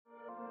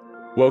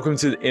Welcome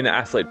to the Inner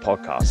Athlete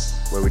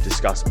Podcast, where we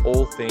discuss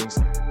all things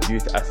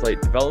youth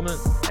athlete development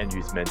and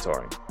youth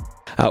mentoring.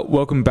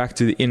 Welcome back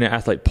to the Inner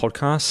Athlete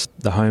Podcast,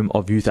 the home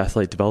of youth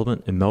athlete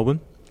development in Melbourne.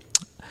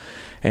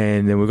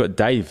 And then we've got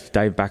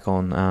Dave back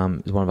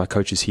on, is one of our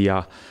coaches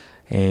here.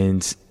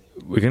 And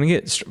we're going to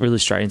get really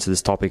straight into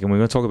this topic. And we're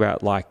going to talk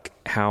about like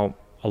how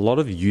a lot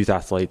of youth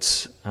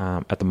athletes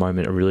at the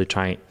moment are really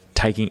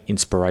taking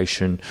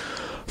inspiration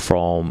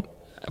from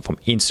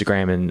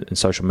Instagram and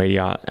social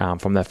media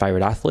from their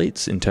favorite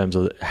athletes in terms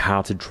of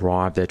how to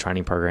drive their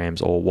training programs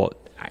or what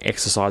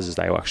exercises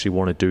they actually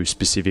want to do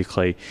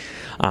specifically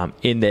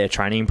in their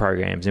training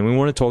programs. And we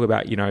want to talk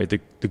about,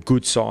 the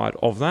good side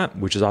of that,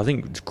 which is, I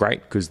think it's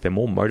great because they're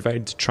more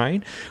motivated to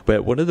train,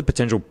 but what are the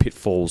potential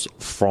pitfalls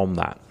from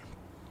that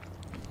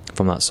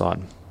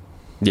side?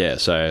 Yeah,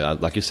 so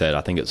like you said,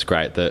 I think it's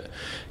great that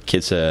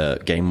kids are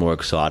getting more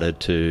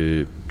excited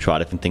to try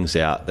different things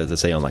out that they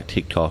see on like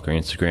TikTok or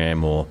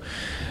Instagram or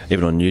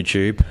even on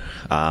YouTube.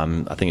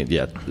 I think,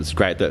 it's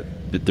great that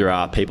there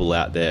are people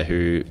out there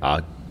who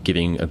are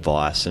giving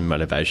advice and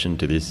motivation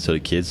to these sort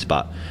of kids,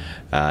 but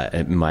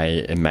it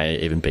may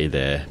even be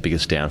their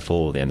biggest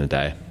downfall at the end of the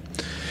day.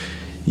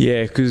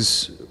 Yeah,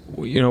 because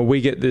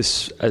we get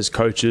this as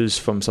coaches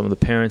from some of the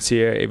parents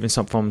here, even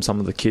from some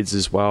of the kids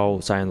as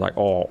well, saying like,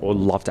 "Oh, I'd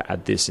love to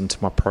add this into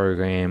my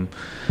program."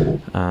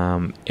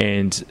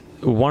 And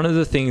one of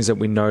the things that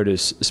we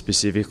notice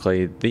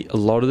specifically, a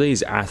lot of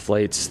these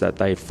athletes that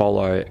they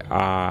follow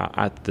are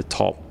at the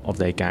top of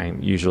their game.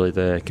 Usually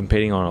they're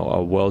competing on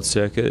a world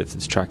circuit, if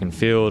it's track and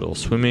field or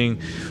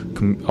swimming,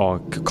 or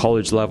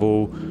college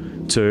level,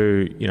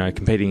 to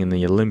competing in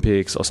the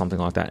Olympics or something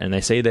like that, and they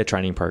see their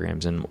training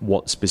programs and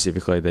what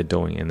specifically they're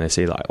doing, and they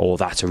see like, oh,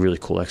 that's a really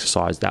cool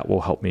exercise that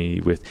will help me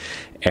with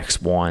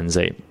X, Y, and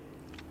Z,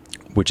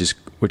 which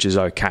is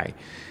okay.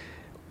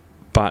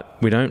 But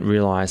we don't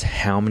realize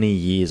how many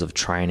years of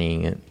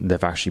training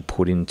they've actually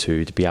put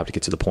into to be able to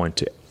get to the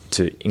point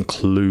to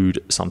include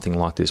something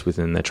like this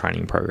within their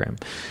training program.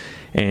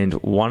 And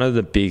one of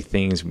the big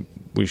things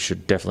we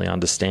should definitely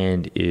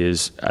understand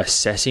is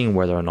assessing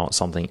whether or not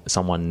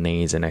someone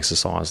needs an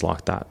exercise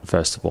like that,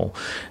 first of all.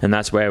 And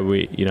that's where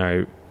we,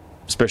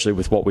 especially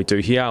with what we do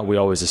here, we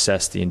always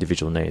assess the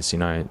individual needs.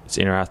 It's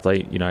inner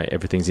athlete,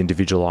 everything's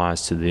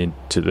individualized to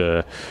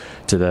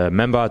the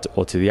member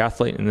or to the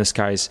athlete in this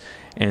case.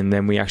 And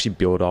then we actually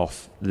build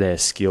off their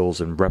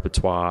skills and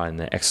repertoire and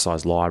their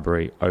exercise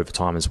library over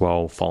time as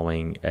well,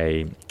 following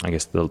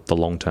the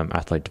long-term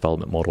athlete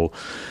development model.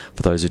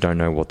 For those who don't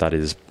know what that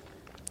is,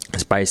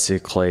 it's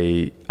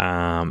basically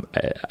a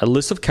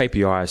list of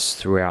KPIs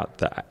throughout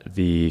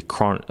the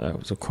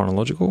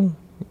chronological?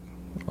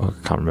 I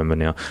can't remember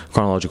now.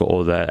 Chronological,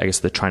 or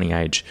the training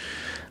age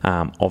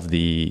of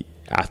the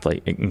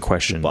athlete in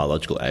question.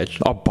 Biological age.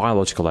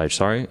 Biological age,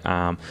 sorry.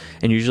 And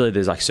usually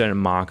there's like certain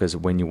markers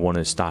when you want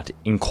to start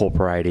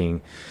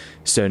incorporating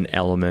certain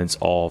elements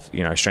of,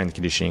 strength and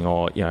conditioning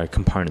or,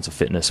 components of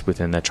fitness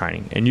within their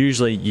training. And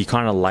usually you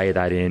kind of lay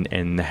that in,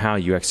 and how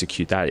you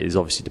execute that is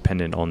obviously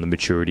dependent on the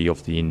maturity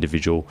of the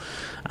individual.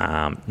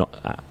 In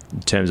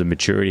terms of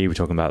maturity, we're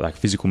talking about like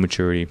physical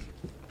maturity,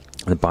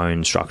 the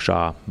bone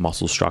structure,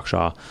 muscle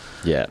structure.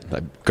 Yeah,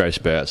 like growth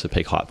spurts at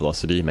peak height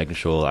velocity, making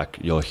sure like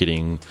you're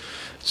hitting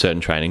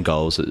certain training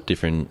goals at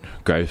different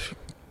growth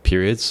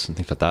periods and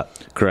things like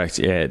that. Correct,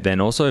 yeah.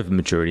 Then also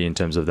maturity in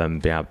terms of them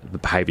being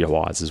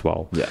behaviour-wise as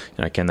well.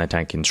 Yeah. Can they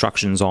take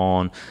instructions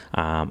on?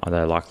 Are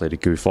they likely to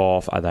goof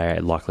off? Are they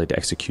likely to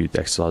execute the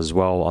exercise as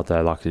well? Are they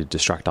likely to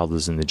distract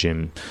others in the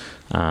gym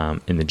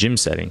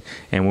setting?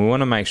 And we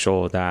want to make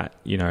sure that,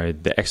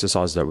 the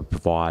exercises that we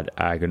provide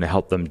are going to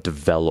help them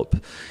develop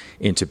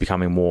into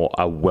becoming more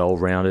a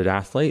well-rounded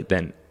athlete.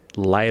 Then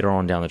later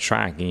on down the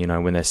track,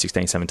 when they're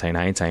 16, 17,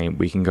 18,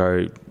 we can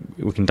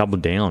double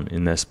down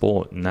in their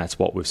sport. And that's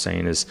what we've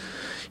seen is,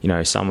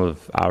 some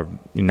of our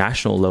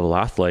national level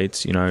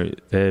athletes,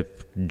 they're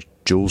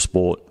dual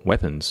sport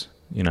weapons.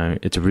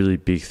 It's a really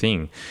big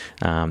thing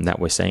that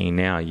we're seeing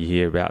now. You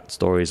hear about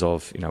stories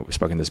of, we've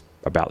spoken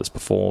about this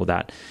before,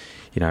 that,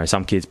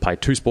 some kids play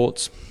two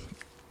sports,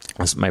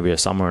 maybe a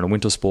summer and a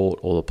winter sport,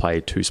 or they'll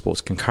play two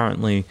sports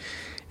concurrently,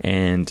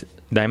 and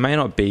they may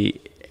not be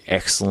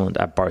excellent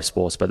at both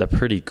sports, but they're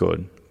pretty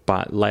good.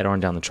 But later on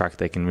down the track,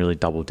 they can really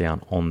double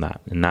down on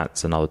that, and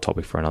that's another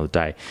topic for another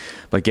day.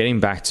 But getting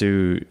back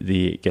to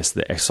the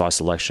exercise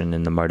selection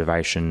and the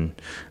motivation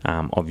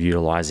of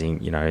utilizing,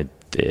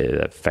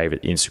 their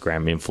favorite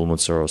Instagram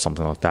influencer or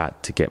something like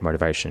that to get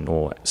motivation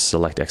or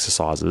select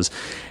exercises,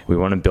 we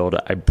want to build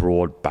a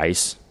broad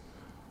base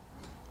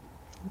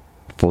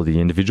for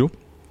the individual.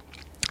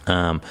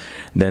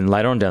 Then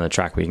later on down the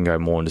track, we can go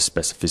more into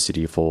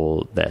specificity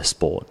for their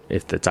sport,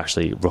 if it's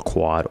actually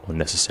required or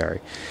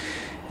necessary.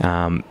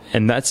 And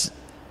that's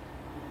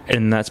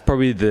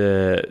probably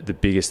the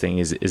biggest thing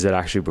is it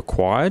actually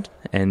required?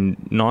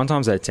 And 9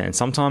 times out of 10,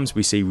 sometimes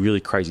we see really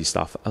crazy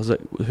stuff. I was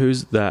like,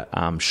 who's that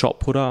shot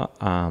putter,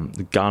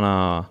 the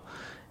gunner?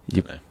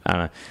 I don't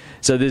know.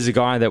 So there's a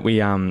guy that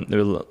we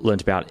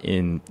learned about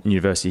in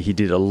university. He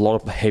did a lot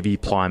of heavy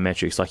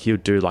plyometrics. Like he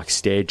would do like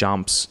stair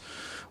jumps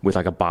with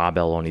like a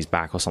barbell on his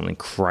back or something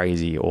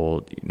crazy,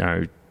 or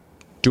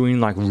doing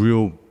like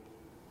real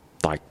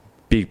like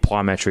big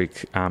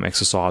plyometric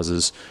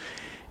exercises,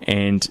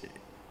 and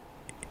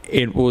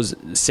it was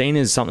seen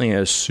as something that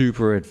was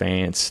super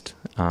advanced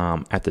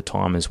at the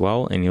time as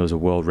well, and he was a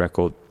world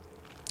record,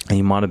 and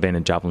he might have been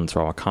a javelin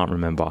thrower, I can't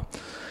remember.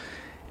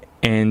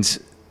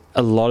 And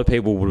a lot of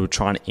people would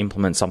try to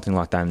implement something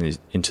like that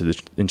into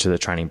the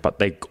training, but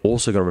they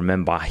also got to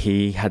remember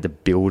he had to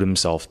build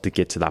himself to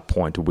get to that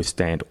point to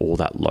withstand all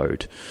that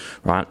load,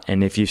 right?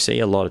 And if you see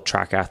a lot of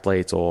track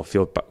athletes or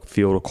field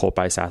or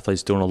court-based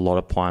athletes doing a lot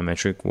of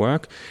plyometric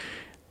work,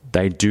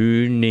 they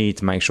do need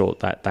to make sure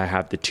that they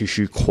have the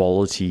tissue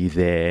quality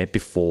there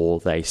before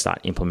they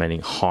start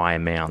implementing high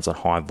amounts and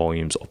high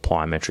volumes of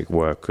plyometric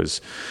work,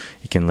 because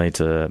it can lead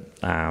to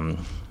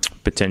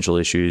potential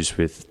issues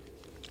with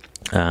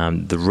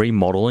the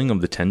remodeling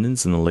of the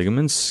tendons and the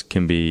ligaments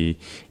can be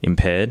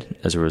impaired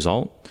as a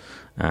result.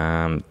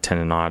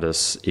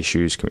 Tendonitis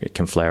issues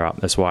can flare up.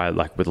 That's why,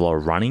 like with a lot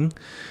of running,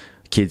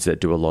 kids that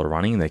do a lot of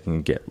running, they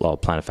can get a lot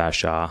of plantar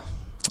fascia,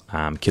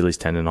 Achilles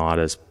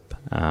tendonitis,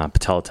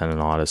 patella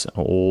tendonitis,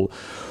 all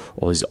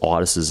these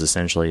itises.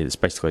 Essentially, it's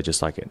basically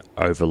just like an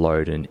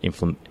overload and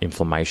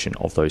inflammation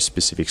of those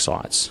specific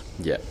sites.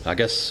 Yeah, I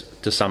guess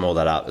to sum all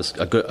that up,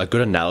 a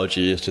good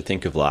analogy is to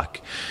think of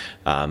like,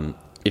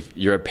 if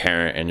you're a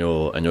parent and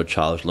your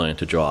child's learning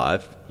to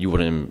drive, you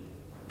wouldn't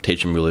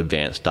teach them really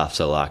advanced stuff.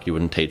 So like, you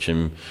wouldn't teach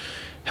them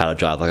how to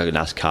drive like a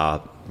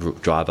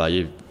NASCAR driver.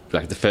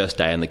 Like the first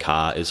day in the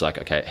car is like,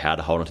 okay, how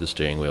to hold onto the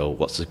steering wheel,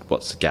 what's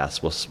the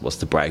gas, what's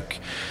the brake,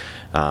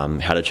 how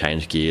to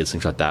change gears,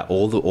 things like that.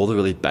 All the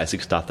really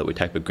basic stuff that we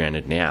take for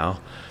granted now.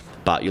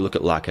 But you look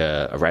at like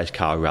a race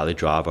car rally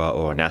driver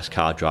or a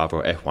NASCAR driver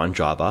or F1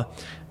 driver,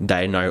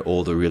 they know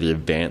all the really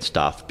advanced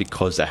stuff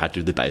because they had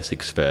to do the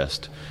basics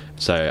first.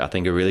 So I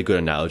think a really good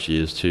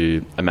analogy is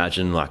to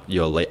imagine like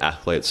your elite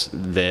athletes,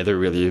 they're the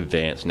really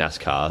advanced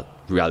NASCAR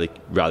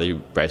rally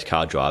race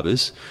car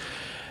drivers.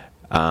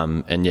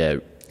 And yeah,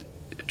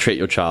 treat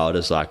your child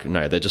as like,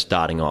 no, they're just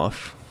starting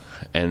off,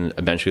 and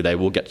eventually they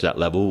will get to that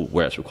level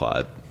where it's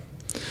required.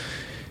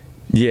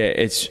 Yeah,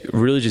 it's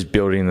really just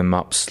building them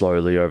up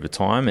slowly over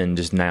time and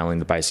just nailing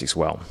the basics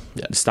well.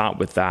 Yeah. Start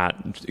with that,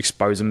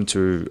 expose them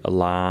to a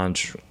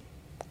large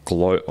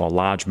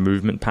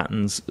movement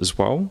patterns as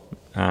well.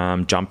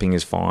 Jumping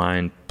is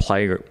fine.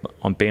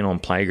 Being on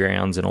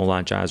playgrounds and all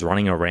that jazz,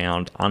 running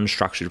around,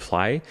 unstructured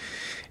play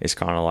is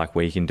kind of like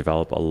where you can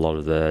develop a lot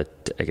of the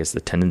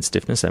tendon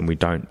stiffness, and we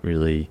don't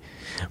really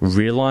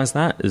realize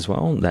that as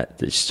well. That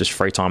it's just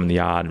free time in the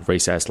yard,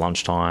 recess,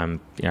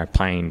 lunchtime.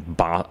 Playing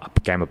a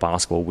game of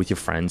basketball with your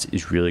friends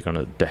is really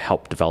going to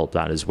help develop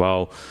that as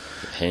well.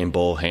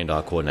 Handball,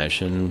 hand-eye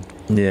coordination.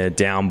 Yeah,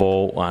 down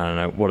ball. I don't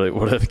know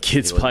what do the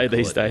kids play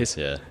these days.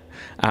 Yeah.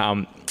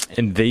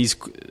 And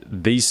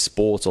these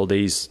sports, or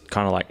these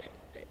kind of like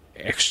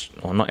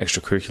not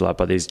extracurricular,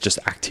 but these just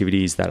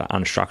activities that are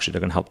unstructured are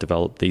going to help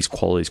develop these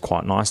qualities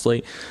quite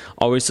nicely.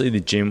 Obviously, the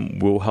gym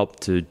will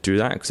help to do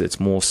that because it's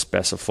more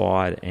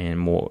specified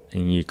and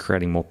you're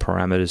creating more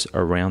parameters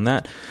around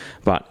that.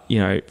 But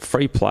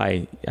free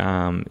play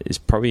is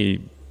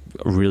probably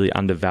really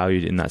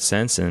undervalued in that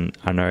sense. And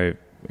I know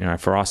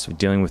for us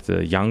dealing with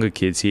the younger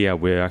kids here,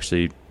 we're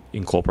actually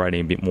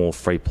incorporating a bit more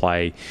free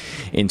play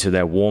into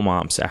their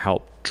warm-ups to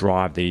help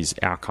drive these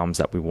outcomes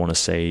that we want to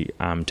see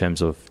in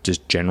terms of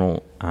just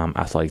general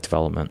athletic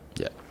development.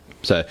 Yeah.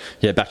 So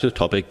back to the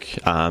topic.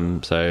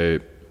 So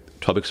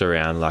topics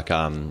around like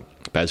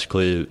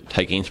basically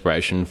taking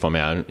inspiration from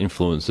our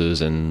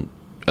influencers and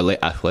elite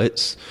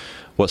athletes.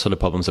 What sort of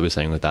problems are we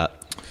seeing with that?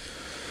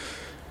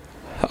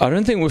 I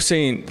don't think we're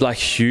seeing like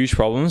huge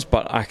problems,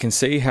 but I can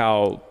see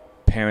how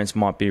parents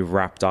might be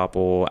wrapped up,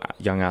 or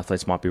young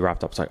athletes might be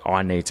wrapped up. It's like,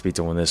 I need to be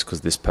doing this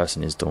because this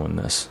person is doing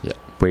this. Yeah.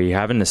 We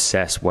haven't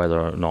assessed whether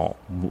or not,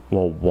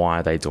 why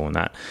are they doing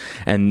that?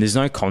 And there's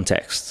no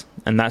context.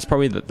 And that's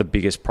probably the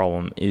biggest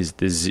problem, is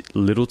there's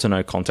little to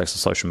no context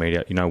of social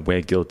media.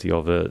 We're guilty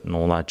of it and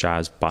all that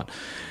jazz, but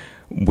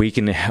we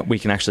can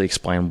actually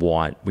explain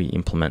why we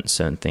implement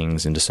certain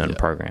things into certain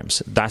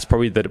programs. That's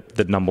probably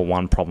the number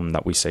one problem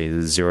that we see.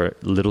 There's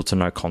little to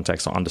no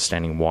context or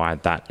understanding why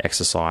that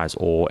exercise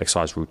or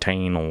exercise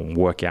routine or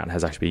workout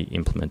has actually been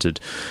implemented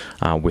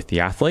with the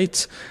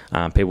athletes.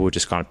 People will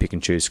just kind of pick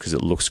and choose because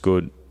it looks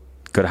good.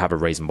 Got to have a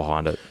reason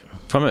behind it.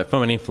 From an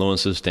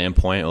influencer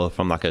standpoint, or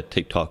from like a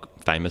TikTok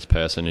famous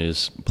person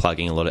who's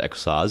plugging a lot of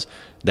exercise,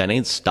 they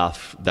need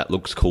stuff that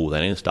looks cool. They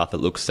need stuff that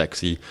looks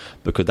sexy,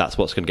 because that's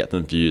what's going to get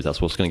them views.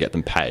 That's what's going to get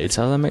them paid. It's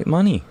how they make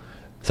money.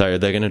 So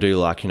they're going to do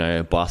like,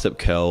 bicep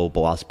curl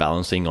whilst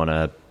balancing on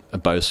a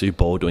Bosu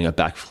ball, doing a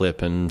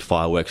backflip and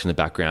fireworks in the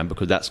background,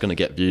 because that's going to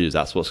get views.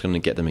 That's what's going to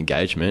get them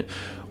engagement.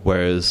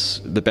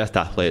 Whereas the best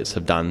athletes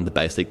have done the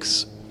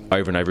basics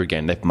over and over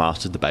again. They've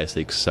mastered the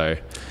basics. So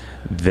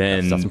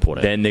then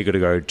they're going to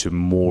go to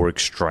more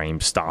extreme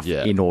stuff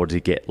in order to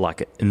get like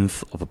an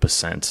nth of a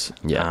percent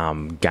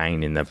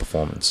gain in their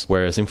performance.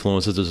 Whereas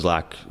influencers is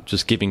like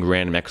just giving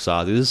random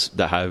exercises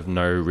that have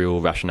no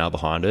real rationale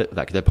behind it.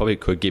 Like they probably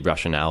could give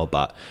rationale,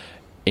 but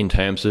in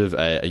terms of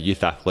a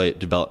youth athlete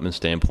development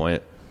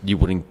standpoint, you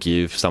wouldn't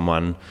give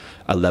someone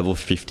a level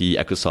 50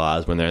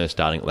 exercise when they're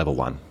starting at level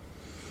 1.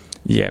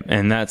 Yeah,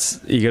 and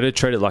you got to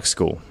treat it like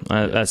school.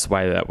 That's the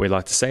way that we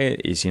like to say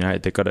it is,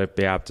 they've got to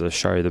be able to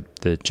show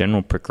the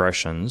general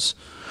progressions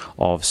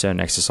of certain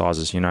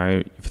exercises.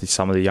 For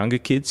some of the younger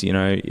kids,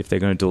 if they're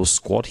going to do a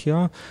squat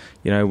here,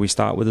 we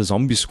start with a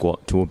zombie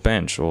squat to a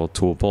bench or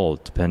to a ball,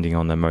 depending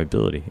on their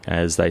mobility.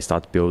 As they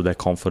start to build their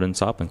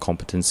confidence up and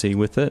competency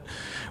with it,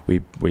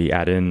 we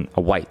add in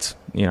a weight.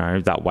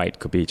 That weight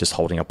could be just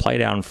holding a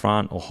plate out in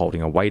front or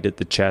holding a weight at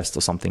the chest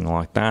or something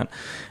like that.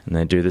 And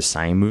then do the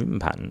same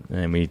movement pattern.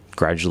 And we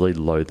gradually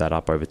load that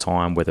up over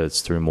time, whether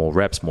it's through more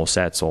reps, more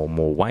sets, or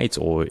more weight,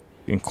 or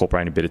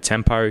incorporating a bit of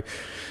tempo.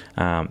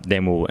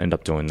 Then we'll end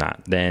up doing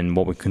that. Then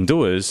what we can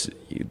do is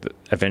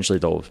eventually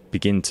they'll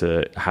begin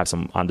to have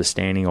some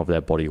understanding of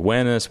their body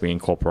awareness. We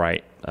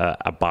incorporate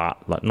a bar,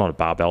 not a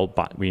barbell,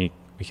 but we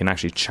can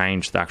actually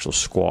change the actual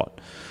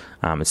squat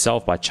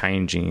itself by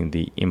changing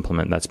the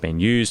implement that's been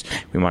used.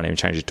 We might even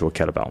change it to a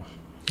kettlebell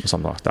or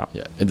something like that.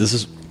 Yeah, and this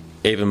is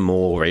even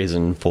more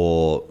reason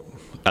for,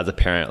 as a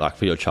parent, like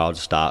for your child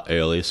to start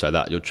early so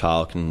that your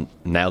child can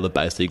nail the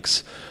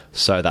basics,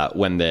 so that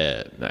when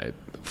they're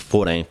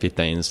 14,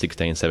 15,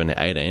 16, 17,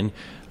 18,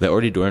 they're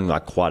already doing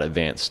like quite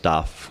advanced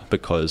stuff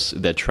because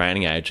their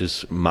training age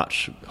is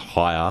much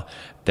higher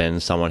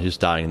than someone who's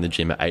starting in the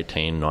gym at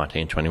 18,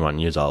 19, 21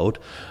 years old.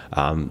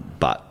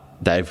 But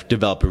they've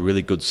developed a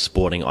really good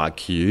sporting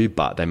IQ,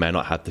 but they may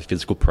not have the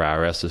physical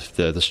prowess of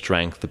the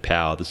strength, the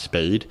power, the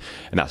speed,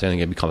 and that's only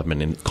going to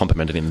be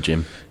complemented in the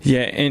gym.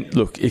 Yeah, and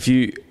look, if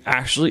you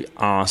actually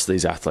ask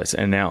these athletes,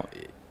 and now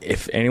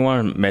if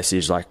anyone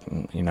messaged like,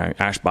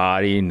 Ash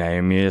Barty,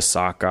 Naomi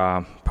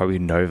Osaka, probably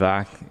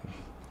Novak,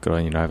 good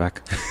on you,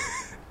 Novak.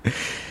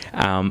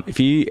 If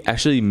you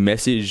actually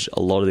message a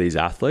lot of these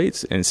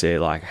athletes and say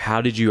like, how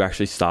did you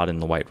actually start in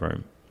the weight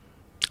room?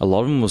 A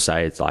lot of them will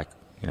say it's like,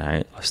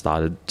 I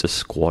started just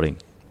squatting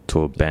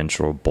to a bench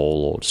or a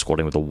ball, or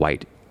squatting with a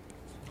weight,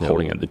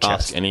 holding at the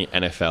chest. Ask any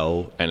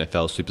NFL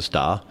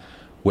superstar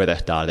where they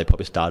started. They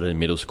probably started in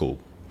middle school.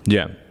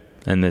 Yeah.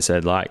 And they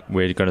said, like,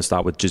 we're going to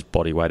start with just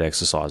body weight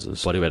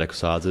exercises. We're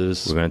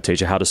going to teach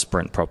you how to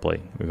sprint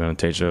properly. We're going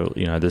to teach you,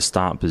 the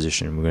start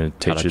position. We're going to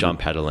teach how to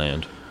jump, how to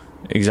land.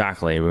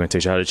 Exactly. We're going to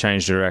teach you how to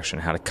change direction,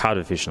 how to cut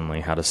efficiently,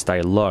 how to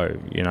stay low.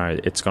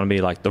 It's going to be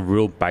like the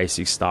real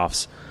basic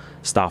stuff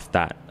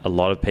that a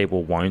lot of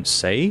people won't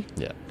see.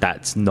 Yeah.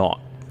 That's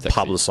not sexy.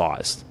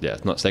 Publicized. Yeah,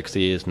 it's not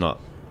sexy. It's not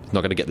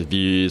going to get the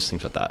views,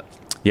 things like that.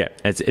 Yeah,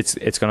 it's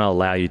going to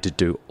allow you to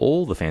do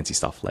all the fancy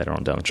stuff later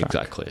on down the track.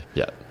 Exactly.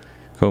 Yeah.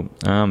 Cool.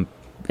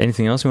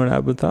 Anything else you want to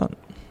add with that?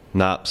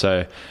 Nah.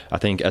 So I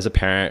think as a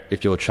parent,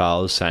 if your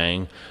child is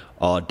saying,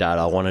 "Oh, Dad,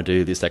 I want to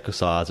do this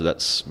exercise,"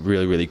 that's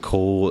really, really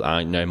cool.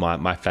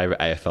 My favorite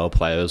AFL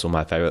players or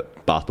my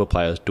favorite basketball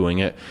players doing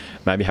it.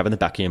 Maybe have in the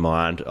back of your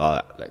mind,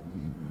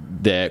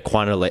 they're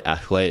quite an elite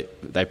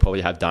athlete. They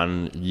probably have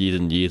done years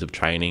and years of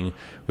training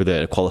with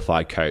a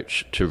qualified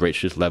coach to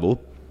reach this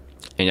level.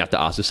 And you have to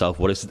ask yourself,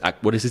 what is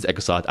this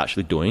exercise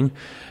actually doing?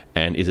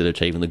 And is it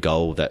achieving the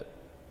goal that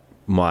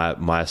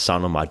my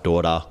son or my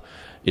daughter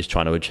is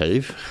trying to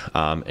achieve?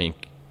 And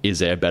is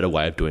there a better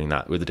way of doing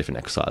that with a different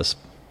exercise?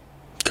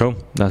 Cool.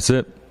 That's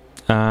it.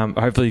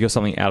 Hopefully you got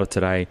something out of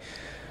today.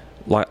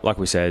 Like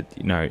we said,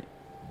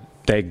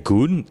 they're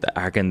good.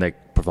 Again, they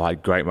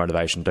provide great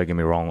motivation. Don't get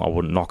me wrong. I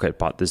wouldn't knock it,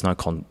 but there's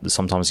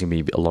sometimes going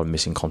to be a lot of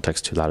missing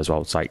context to that as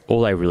well. It's like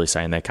all they really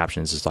say in their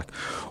captions is like,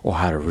 "Oh,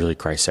 I had a really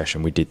great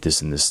session. We did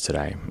this and this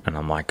today." And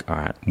I'm like, all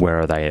right, where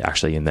are they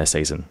actually in their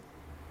season?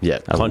 Yeah,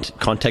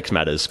 context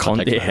matters.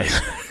 Matters.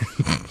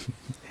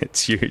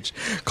 It's huge.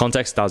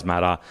 Context does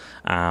matter.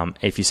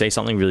 If you see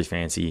something really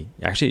fancy,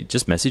 actually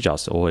just message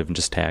us or even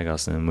just tag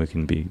us, and we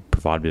can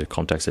provide a bit of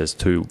context as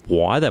to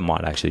why they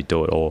might actually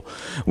do it, or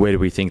where do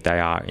we think they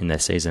are in their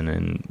season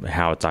and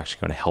how it's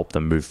actually going to help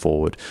them move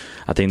forward.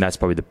 I think that's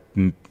probably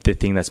the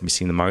thing that's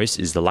missing the most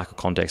is the lack of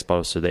context, but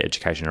also the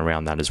education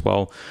around that as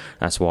well.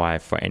 That's why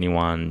for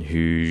anyone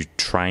who's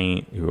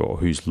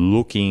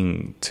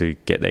looking to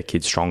get their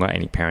kids stronger,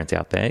 any parents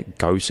out there,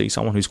 go see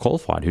someone who's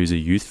qualified, who's a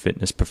youth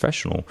fitness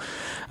professional,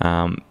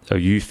 a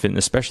youth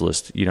fitness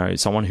specialist,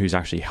 someone who's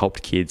actually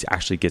helped kids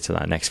actually get to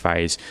that next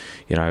phase.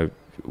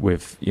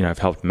 We've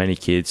helped many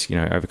kids,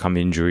 overcome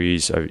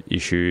injuries,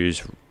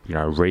 issues,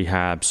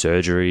 rehab,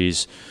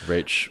 surgeries,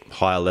 reach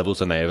higher levels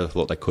than they ever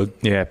thought they could.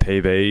 Yeah,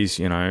 PBs,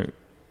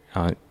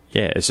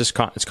 it's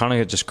kind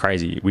of just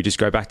crazy. We just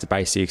go back to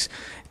basics,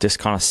 just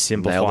kind of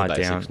simplify it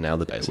down. Nail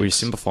the basics. We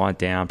simplify it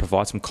down,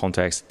 provide some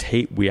context.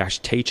 We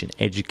actually teach and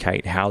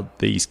educate how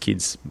these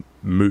kids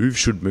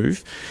should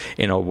move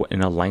in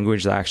a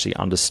language they actually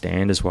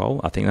understand as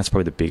well. I think that's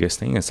probably the biggest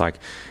thing. It's like,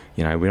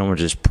 we don't want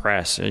to just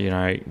press, we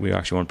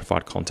actually want to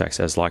provide context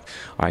as like,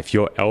 if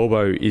your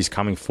elbow is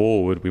coming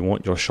forward, we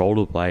want your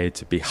shoulder blade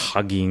to be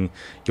hugging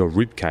your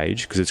rib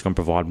cage, because it's going to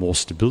provide more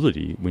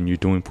stability when you're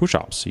doing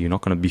push-ups. So you're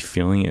not going to be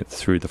feeling it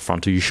through the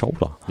front of your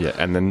shoulder. Yeah,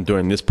 and then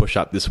doing this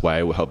push-up this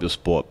way will help your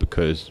sport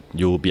because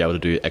you'll be able to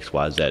do X,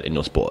 Y, Z in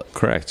your sport.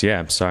 Correct,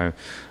 yeah. So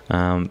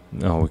We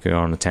could go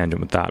on a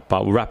tangent with that,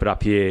 but we'll wrap it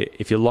up here.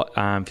 If you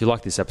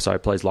like this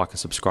episode, please like and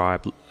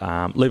subscribe.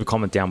 Leave a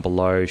comment down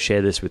below.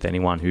 Share this with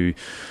anyone who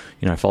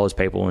follows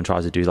people and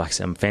tries to do like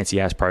some fancy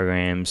ass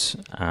programs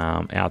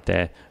out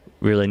there.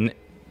 Really,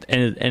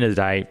 end of the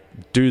day,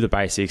 do the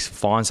basics.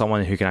 Find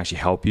someone who can actually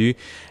help you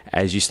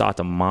as you start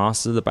to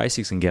master the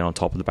basics and get on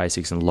top of the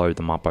basics and load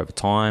them up over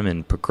time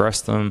and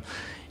progress them.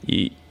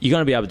 You're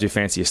going to be able to do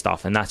fancier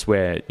stuff, and that's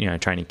where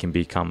training can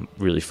become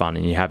really fun,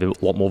 and you have a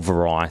lot more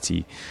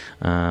variety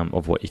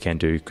of what you can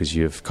do because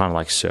you've kind of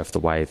like surfed the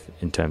wave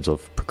in terms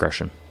of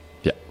progression.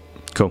 Yeah,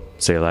 cool.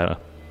 See you later.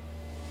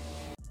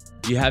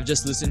 You have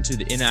just listened to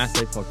the Inner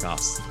Athlete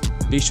Podcast.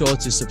 Be sure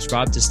to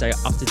subscribe to stay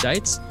up to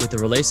date with the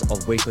release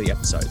of weekly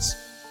episodes.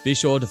 Be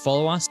sure to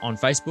follow us on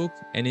Facebook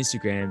and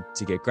Instagram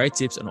to get great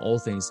tips on all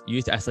things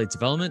youth athlete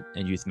development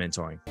and youth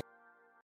mentoring.